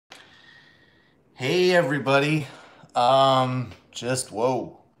Hey everybody. Just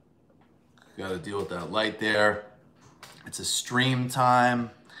whoa. Got to deal with that light there. It's a stream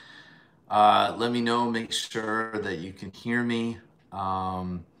time. Let me know, make sure that you can hear me,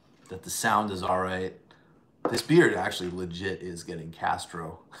 that the sound is all right. This beard actually legit is getting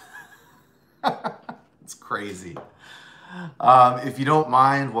Castro. It's crazy. If you don't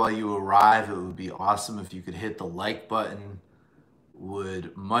mind, while you arrive, it would be awesome if you could hit the like button.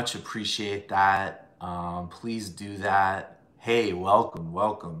 Would much appreciate that. Please do that. Hey, welcome,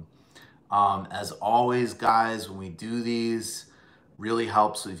 welcome. As always, guys, when we do these, really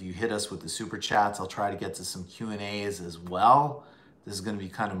helps if you hit us with the super chats. I'll try to get to some Q&As as well. This is going to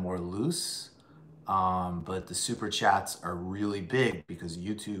be kind of more loose, but the super chats are really big because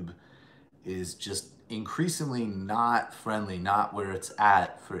YouTube is just increasingly not friendly, not where it's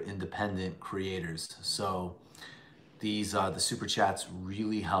at for independent creators. So the super chats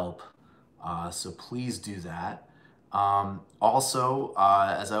really help. So please do that. Also,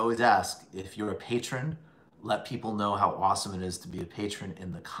 as I always ask, if you're a patron, let people know how awesome it is to be a patron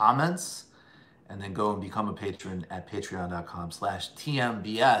in the comments, and then go and become a patron at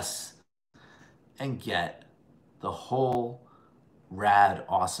patreon.com/TMBS and get the whole rad,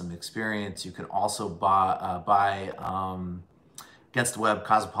 awesome experience. You can also buy Against the Web,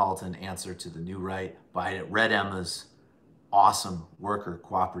 Cosmopolitan, Answer to the New Right. Buy it at Red Emma's, awesome worker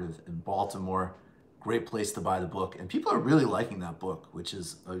cooperative in Baltimore. Great place to buy the book. And people are really liking that book, which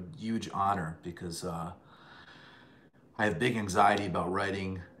is a huge honor because I have big anxiety about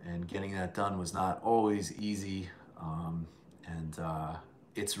writing, and getting that done was not always easy. And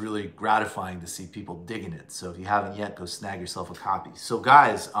it's really gratifying to see people digging it. So if you haven't yet, go snag yourself a copy. So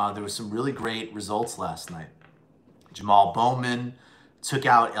guys, there were some really great results last night. Jamal Bowman took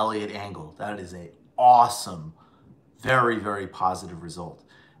out Elliot Engel. That is an awesome, very, very positive result.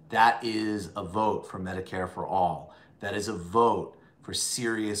 That is a vote for Medicare for all. That is a vote for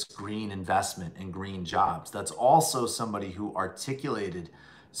serious green investment and green jobs. That's also somebody who articulated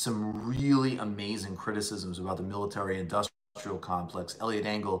some really amazing criticisms about the military industrial complex. Elliot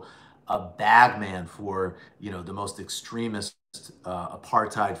Engel, a bagman for, the most extremist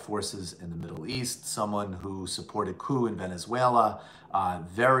apartheid forces in the Middle East, someone who supported coup in Venezuela,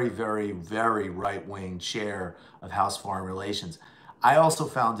 very, very, very right-wing chair of House Foreign Relations. I also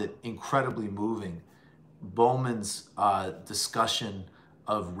found it incredibly moving, Bowman's discussion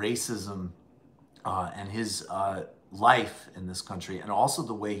of racism and his life in this country, and also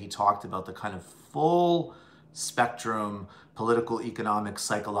the way he talked about the kind of full spectrum political, economic,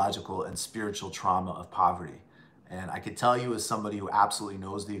 psychological, and spiritual trauma of poverty. And I could tell you, as somebody who absolutely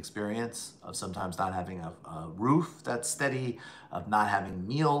knows the experience of sometimes not having a roof that's steady, of not having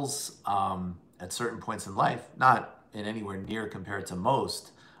meals at certain points in life, not in anywhere near compared to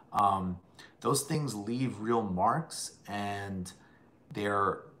most, those things leave real marks, and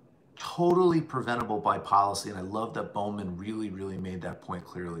they're totally preventable by policy. And I love that Bowman really, really made that point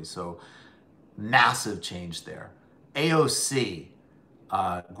clearly. So massive change there. AOC,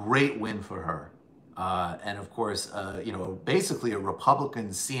 great win for her. And of course, basically a Republican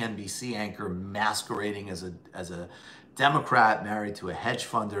CNBC anchor masquerading as a Democrat married to a hedge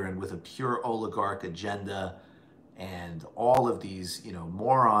funder and with a pure oligarch agenda, and all of these,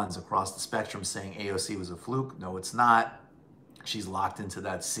 morons across the spectrum saying AOC was a fluke. No, it's not. She's locked into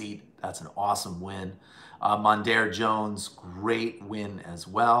that seat. That's an awesome win. Mondaire Jones, great win as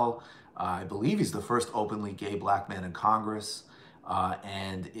well. I believe he's the first openly gay black man in Congress,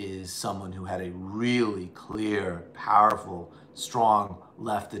 and is someone who had a really clear, powerful, strong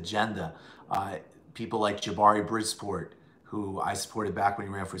left agenda. People like Jabari Bridgeport, who I supported back when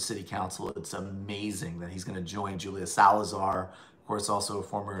he ran for city council. It's amazing that he's going to join Julia Salazar, of course, also a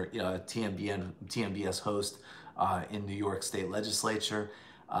former TMBS host in New York State Legislature.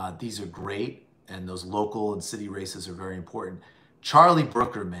 These are great, and those local and city races are very important. Charlie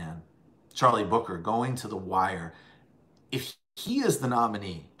Booker, man. Charlie Booker going to the wire. If he is the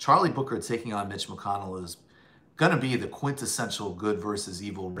nominee, Charlie Booker taking on Mitch McConnell is going to be the quintessential good versus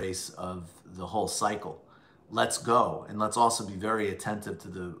evil race of the whole cycle. Let's go. And let's also be very attentive to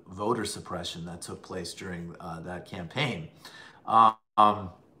the voter suppression that took place during that campaign. Oh,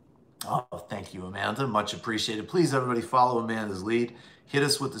 thank you, Amanda. Much appreciated. Please, everybody, follow Amanda's lead. Hit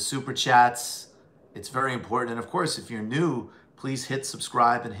us with the super chats. It's very important. And of course, if you're new, please hit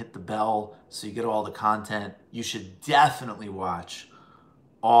subscribe and hit the bell so you get all the content. You should definitely watch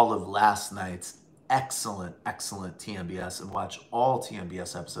all of last night's excellent, excellent TMBS, and watch all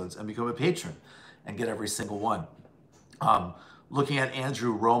TMBS episodes and become a patron and get every single one. Looking at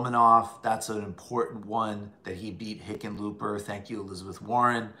Andrew Romanoff, that's an important one that he beat Hickenlooper. Thank you, Elizabeth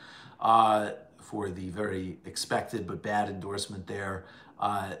Warren. for the very expected but bad endorsement there.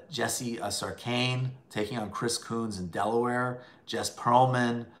 Jesse Sarkane taking on Chris Coons in Delaware. Jess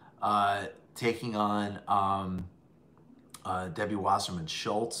Perlman taking on Debbie Wasserman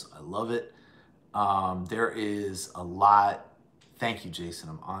Schultz. I love it. There is a lot. Thank you, Jason.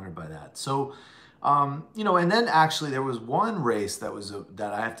 I'm honored by that. So, you know, and then actually there was one race that was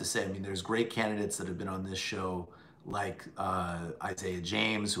that I have to say, I mean, there's great candidates that have been on this show, like Isaiah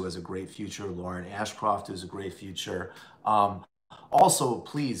James, who has a great future, Lauren Ashcroft, who has a great future. Also,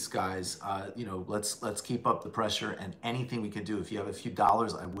 please, guys, you know, let's keep up the pressure, and anything we can do. If you have a few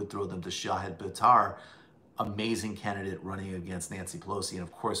dollars, I would throw them to Shahed Buttar, amazing candidate running against Nancy Pelosi, and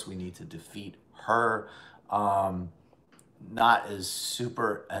of course we need to defeat her. Not as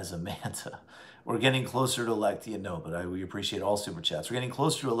super as Amanda. We're getting closer to electing, no, but we appreciate all super chats. We're getting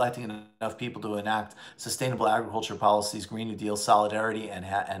closer to electing enough people to enact sustainable agriculture policies, Green New Deal, solidarity,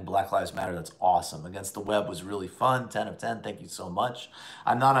 and Black Lives Matter. That's awesome. Against the Web was really fun. 10 of 10. Thank you so much.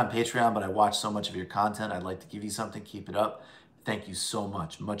 I'm not on Patreon, but I watch so much of your content. I'd like to give you something. Keep it up. Thank you so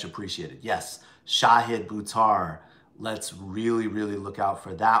much. Much appreciated. Yes, Shahed Buttar. Let's really, really look out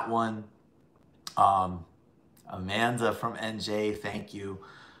for that one. Amanda from NJ, thank you.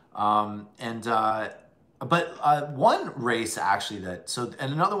 But one race actually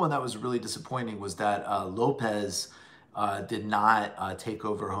and another one that was really disappointing was that Lopez did not take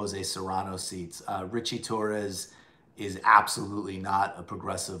over Jose Serrano's seats. Richie Torres is absolutely not a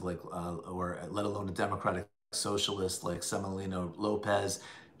progressive, like, or let alone a democratic socialist like Semelino Lopez.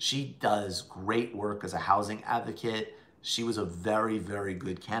 She does great work as a housing advocate. She was a very, very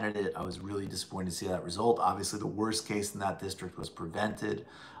good candidate. I was really disappointed to see that result. Obviously, the worst case in that district was prevented,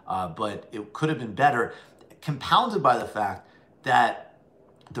 but it could have been better, compounded by the fact that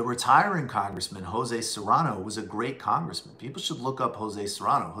the retiring congressman, Jose Serrano, was a great congressman. People should look up Jose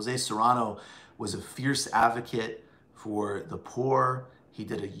Serrano. Jose Serrano was a fierce advocate for the poor. He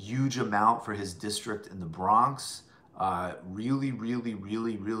did a huge amount for his district in the Bronx. Really, really,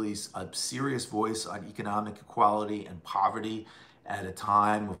 really, really a serious voice on economic equality and poverty at a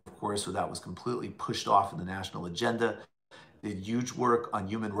time, of course, where that was completely pushed off in the national agenda. Did huge work on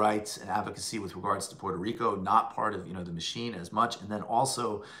human rights and advocacy with regards to Puerto Rico, not part of, you know, the machine as much, and then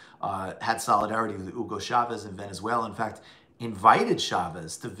also had solidarity with Hugo Chavez in Venezuela. In fact, invited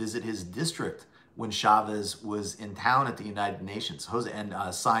Chavez to visit his district when Chavez was in town at the United Nations, and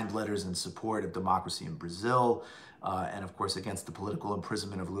signed letters in support of democracy in Brazil, and of course against the political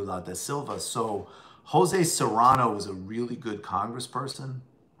imprisonment of Lula da Silva. So Jose Serrano was a really good congressperson,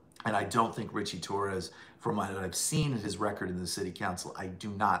 and I don't think Richie Torres, from what I've seen his record in the city council, I do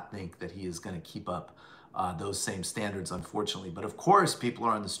not think that he is going to keep up those same standards, unfortunately. But of course, people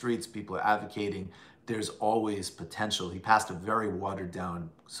are on the streets, people are advocating. There's always potential. He passed a very watered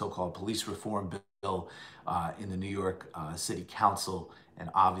down so-called police reform bill in the New York City Council, and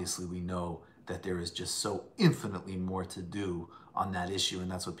obviously we know that there is just so infinitely more to do on that issue,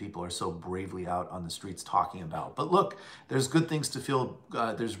 and that's what people are so bravely out on the streets talking about. But look, there's good things to feel,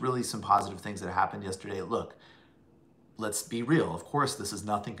 there's really some positive things that happened yesterday. Look, let's be real. Of course, this is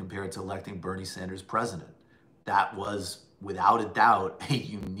nothing compared to electing Bernie Sanders president. That was, without a doubt, a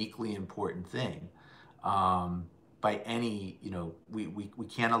uniquely important thing. By any, you know, we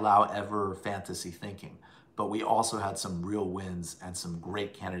can't allow ever fantasy thinking. But we also had some real wins and some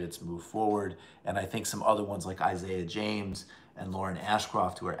great candidates move forward. And I think some other ones like Isaiah James and Lauren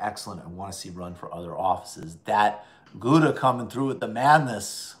Ashcroft, who are excellent and want to see run for other offices. That Gouda coming through with the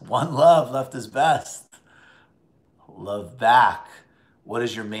madness. One love, left is best. Love back. What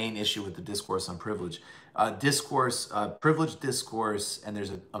is your main issue with the discourse on privilege? Privilege discourse, and there's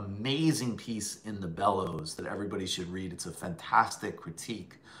an amazing piece in the Bellows that everybody should read. It's a fantastic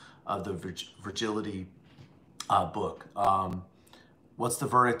critique of the Virgility book. What's the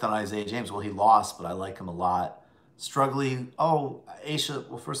verdict on Isaiah James? Well, he lost, but I like him a lot. Struggling. Oh, Aisha,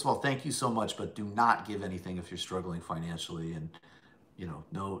 well, first of all, thank you so much, but do not give anything if you're struggling financially, and, you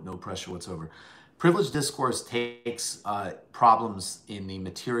know, no pressure whatsoever. Privileged discourse takes problems in the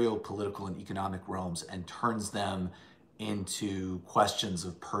material, political, and economic realms and turns them into questions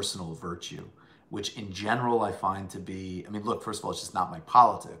of personal virtue, which in general I find to be, I mean, look, first of all, it's just not my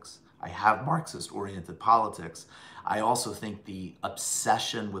politics. I have Marxist-oriented politics. I also think the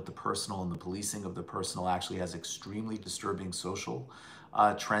obsession with the personal and the policing of the personal actually has extremely disturbing social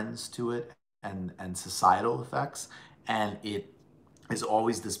trends to it and societal effects. And it is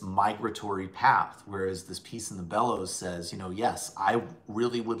always this migratory path, whereas this piece in the Bellows says, you know, yes, I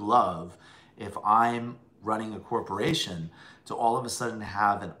really would love, if I'm running a corporation, to all of a sudden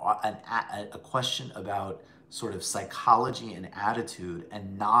have a question about sort of psychology and attitude,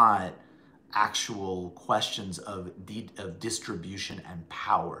 and not actual questions of distribution and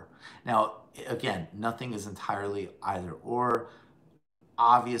power. Now, again, nothing is entirely either or.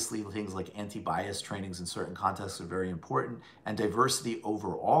 Obviously, things like anti-bias trainings in certain contexts are very important, and diversity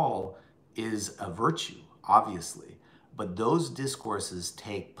overall is a virtue, obviously. But those discourses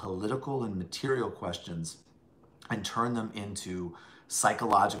take political and material questions and turn them into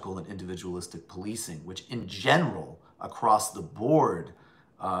psychological and individualistic policing, which in general, across the board,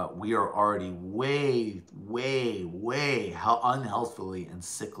 we are already way, way, way unhealthfully and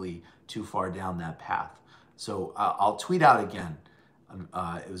sickly too far down that path. So I'll tweet out again.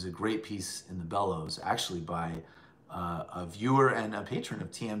 It was a great piece in the Bellows, actually by a viewer and a patron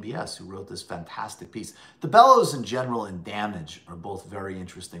of TMBS who wrote this fantastic piece. The Bellows in general and Damage are both very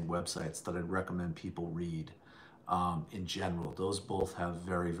interesting websites that I'd recommend people read in general. Those both have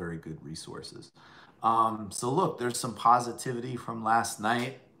very, very good resources. So look, there's some positivity from last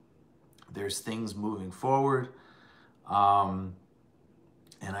night. There's things moving forward. And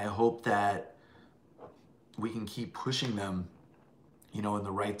I hope that we can keep pushing them, in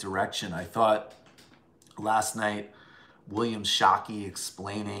the right direction. I thought last night, William Shockey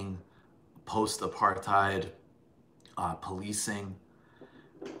explaining post-apartheid policing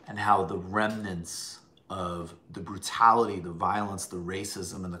and how the remnants of the brutality, the violence, the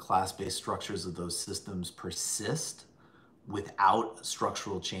racism, and the class-based structures of those systems persist without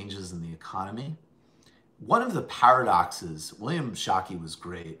structural changes in the economy. One of the paradoxes, William Shockey was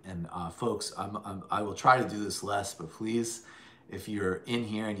great, and folks, I will try to do this less, but please, if you're in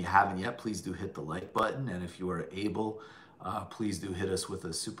here and you haven't yet, please do hit the like button, and if you are able, please do hit us with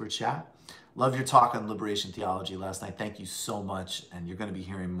a super chat. Love your talk on liberation theology last night. Thank you so much, and you're going to be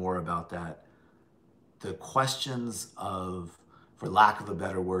hearing more about that. The questions of, for lack of a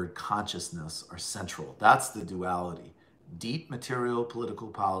better word, consciousness are central. That's the duality. Deep material political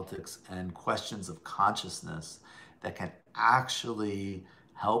politics and questions of consciousness that can actually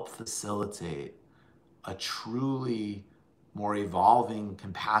help facilitate a truly more evolving,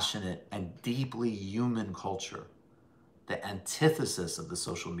 compassionate, and deeply human culture, the antithesis of the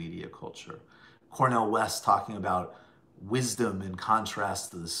social media culture. Cornel West talking about wisdom in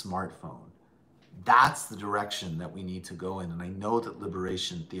contrast to the smartphone. That's the direction that we need to go in. And I know that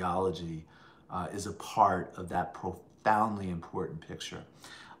liberation theology is a part of that profoundly important picture.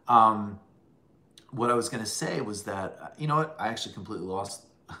 What I was going to say was that, you know what? I actually completely lost,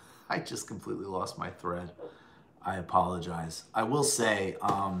 I just completely lost my thread. I apologize. I will say,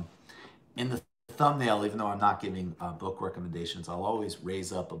 in the thumbnail, even though I'm not giving book recommendations, I'll always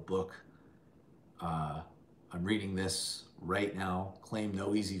raise up a book. I'm reading this right now, Claim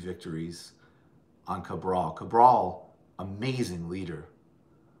No Easy Victories, on Cabral. Cabral, amazing leader.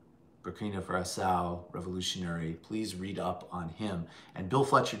 Burkina Faso, revolutionary. Please read up on him. And Bill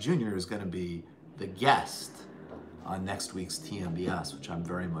Fletcher Jr. is going to be the guest on next week's TMBS, which I'm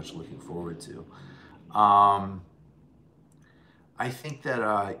very much looking forward to. I think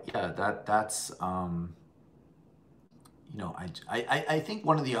that, that's, I think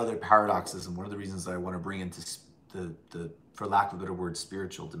one of the other paradoxes and one of the reasons that I want to bring into the, for lack of a better word,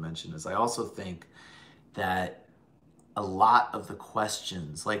 spiritual dimension is I also think that a lot of the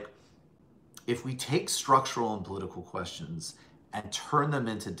questions, like if we take structural and political questions and turn them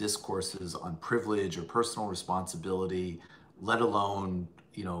into discourses on privilege or personal responsibility, let alone,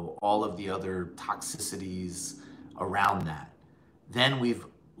 all of the other toxicities around that, then we've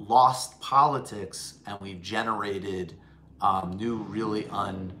lost politics and we've generated new, really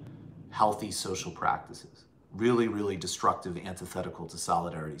unhealthy social practices, really, really destructive, antithetical to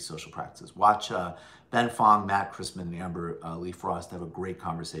solidarity social practices. Watch Ben Fong, Matt Christman, and Amber Lee Frost have a great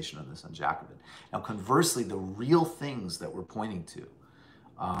conversation on this on Jacobin. Now, conversely, the real things that we're pointing to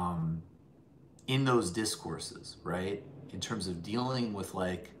in those discourses, right, in terms of dealing with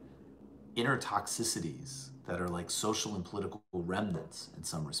like inner toxicities that are like social and political remnants in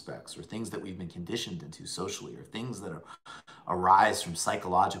some respects, or things that we've been conditioned into socially, or things that arise from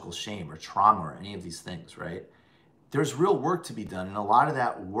psychological shame or trauma or any of these things, right? There's real work to be done. And a lot of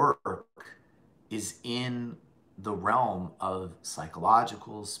that work is in the realm of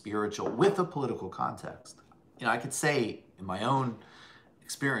psychological, spiritual, with a political context. I could say in my own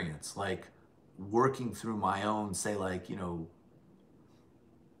experience, like working through my own, say like,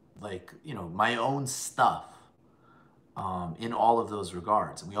 my own stuff in all of those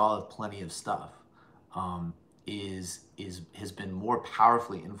regards, and we all have plenty of stuff, has been more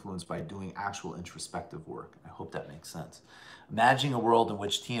powerfully influenced by doing actual introspective work. I hope that makes sense. Imagining a world in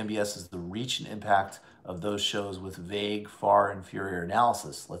which TMBS is the reach and impact of those shows with vague, far inferior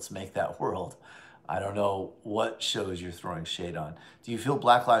analysis. Let's make that world. I don't know what shows you're throwing shade on. Do you feel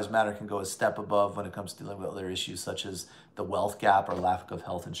Black Lives Matter can go a step above when it comes to dealing with other issues such as the wealth gap or lack of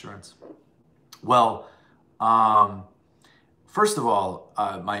health insurance? Well, um, first of all,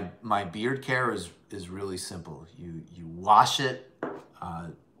 my beard care is really simple. You wash it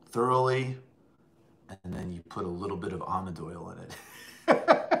thoroughly, and then you put a little bit of almond oil in it.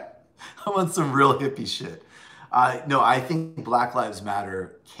 I want some real hippie shit. No, I think Black Lives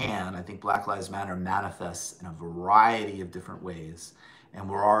Matter can. I think Black Lives Matter manifests in a variety of different ways, and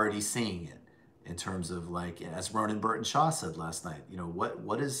we're already seeing it in terms of, like, as Ronan Burton Shaw said last night. You know,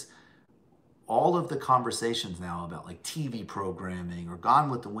 what is all of the conversations now about like TV programming or Gone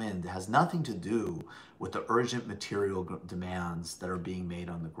with the Wind has nothing to do with the urgent material demands that are being made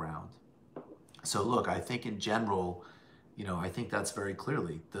on the ground. So look, I think in general, you know, I think that's very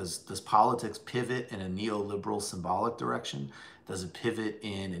clearly. Does politics pivot in a neoliberal symbolic direction? Does it pivot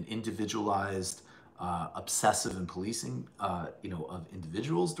in an individualized, obsessive and policing, you know, of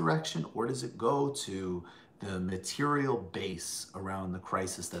individuals direction, or does it go to the material base around the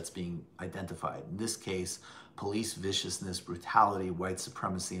crisis that's being identified? In this case, police viciousness, brutality, white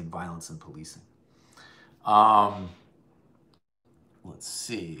supremacy, and violence in policing. Um, let's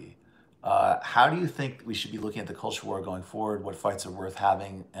see. How do you think we should be looking at the culture war going forward? What fights are worth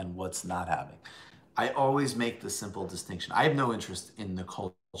having and what's not having? I always make the simple distinction. I have no interest in the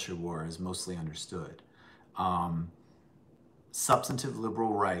culture war as mostly understood. Um, Substantive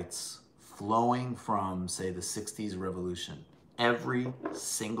liberal rights flowing from, say, the 60s revolution. Every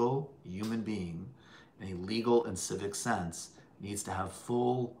single human being, in a legal and civic sense, needs to have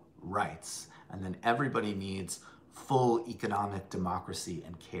full rights. And then everybody needs full economic democracy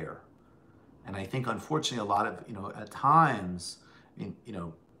and care. And I think, unfortunately, a lot of, you know, at times, I mean, you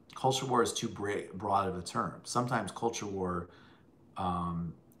know, culture war is too broad of a term. Sometimes culture war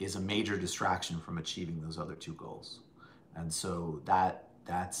is a major distraction from achieving those other two goals. And so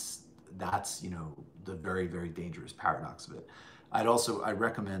that's you know, the very, very dangerous paradox of it. I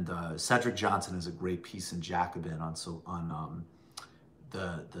recommend Cedric Johnson has a great piece in Jacobin on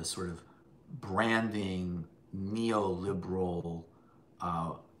the sort of branding neoliberal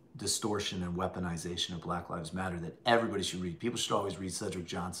distortion and weaponization of Black Lives Matter that everybody should read. People should always read Cedric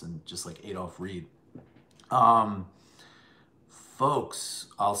Johnson, just like Adolph Reed. Folks,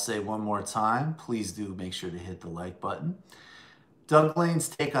 I'll say one more time, please do make sure to hit the like button. Doug Lane's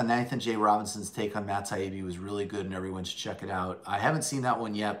take on Nathan J. Robinson's take on Matt Taibbi was really good, and everyone should check it out. I haven't seen that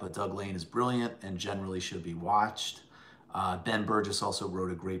one yet, but Doug Lane is brilliant and generally should be watched. Ben Burgess also wrote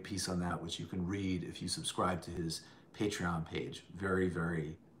a great piece on that, which you can read if you subscribe to his Patreon page. Very,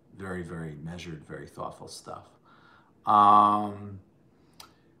 very, very, very measured, very thoughtful stuff.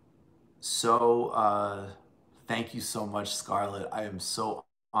 Thank you so much, Scarlett. I am so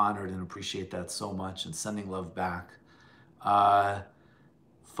honored and appreciate that so much, and sending love back.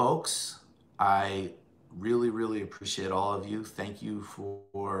 Folks, I really, really appreciate all of you. Thank you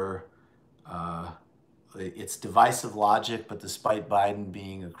for, it's divisive logic, but despite Biden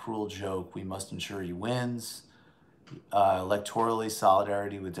being a cruel joke, we must ensure he wins. Electorally,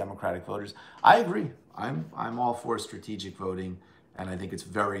 solidarity with Democratic voters. I agree. I'm all for strategic voting, and I think it's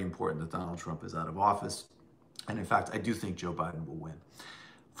very important that Donald Trump is out of office. And in fact, I do think Joe Biden will win.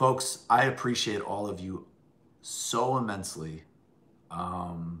 Folks, I appreciate all of you so immensely.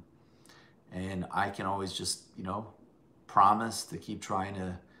 And I can always just, you know, promise to keep trying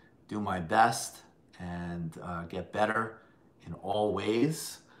to do my best and get better in all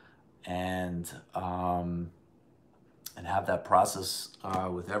ways, and have that process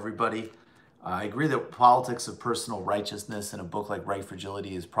with everybody. I agree that politics of personal righteousness in a book like Right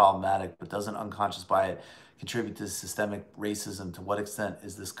Fragility is problematic, but doesn't unconscious bias contribute to systemic racism? To what extent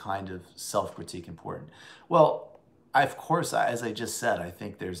is this kind of self-critique important? Well, of course, as I just said, I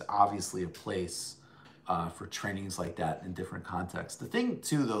think there's obviously a place for trainings like that in different contexts. The thing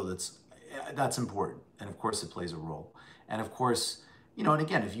too, though, that's important, and of course it plays a role. And of course, you know, and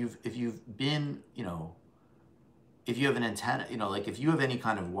again, if you've been, you know, if you have an antenna, you know, like if you have any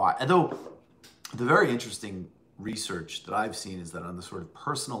kind of although the very interesting research that I've seen is that on the sort of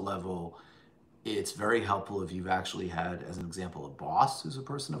personal level, it's very helpful if you've actually had, as an example, a boss who's a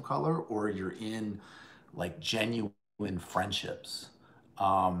person of color, or you're in like genuine friendships.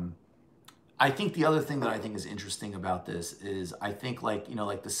 I think the other thing that I think is interesting about this is I think, like, you know,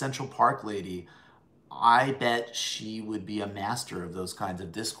 like the Central Park lady, I bet she would be a master of those kinds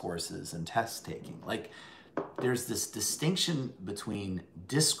of discourses and test taking. Like, there's this distinction between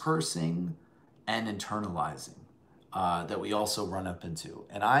discoursing and internalizing that we also run up into.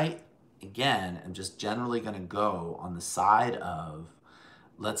 And I, again, am just generally going to go on the side of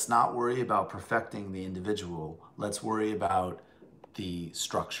let's not worry about perfecting the individual. Let's worry about the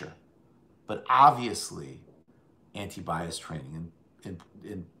structure. But obviously, anti-bias training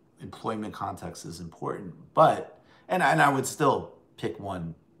in employment context is important. But, and I would still pick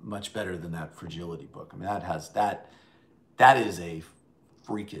one much better than that fragility book. I mean, that is a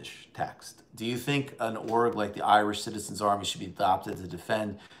freakish text. Do you think an org like the Irish Citizens Army should be adopted to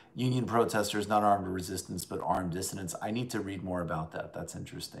defend union protesters, not armed resistance, but armed dissidents? I need to read more about that. That's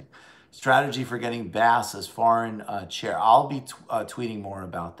interesting. Strategy for getting Bass as foreign chair. I'll be tweeting more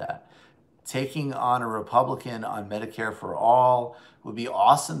about that. Taking on a Republican on Medicare for All would be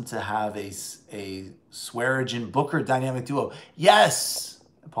awesome to have a Swearengin Booker dynamic duo. Yes,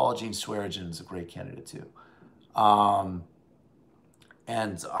 Paula Jean Swearengin is a great candidate too.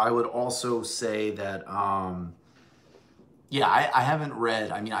 And I would also say that, yeah, I haven't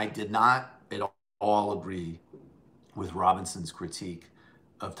read, I mean, I did not at all agree with Robinson's critique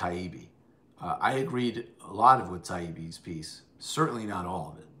of Taibbi. I agreed a lot with Taibbi's piece, certainly not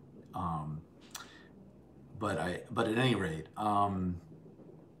all of it. But at any rate,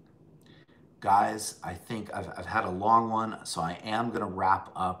 guys, I think I've had a long one, so I am going to wrap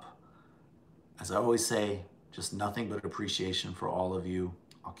up. As I always say, just nothing but appreciation for all of you.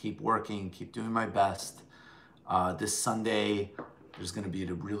 I'll keep working, keep doing my best. This Sunday, there's going to be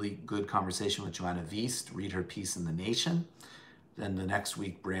a really good conversation with Joanna Wiest. Read her piece in The Nation. Then the next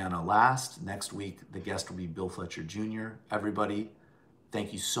week, Brianna Last. Next week, the guest will be Bill Fletcher Jr. Everybody,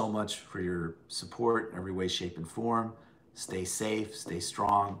 thank you so much for your support in every way, shape, and form. Stay safe, stay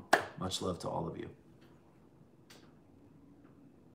strong. Much love to all of you.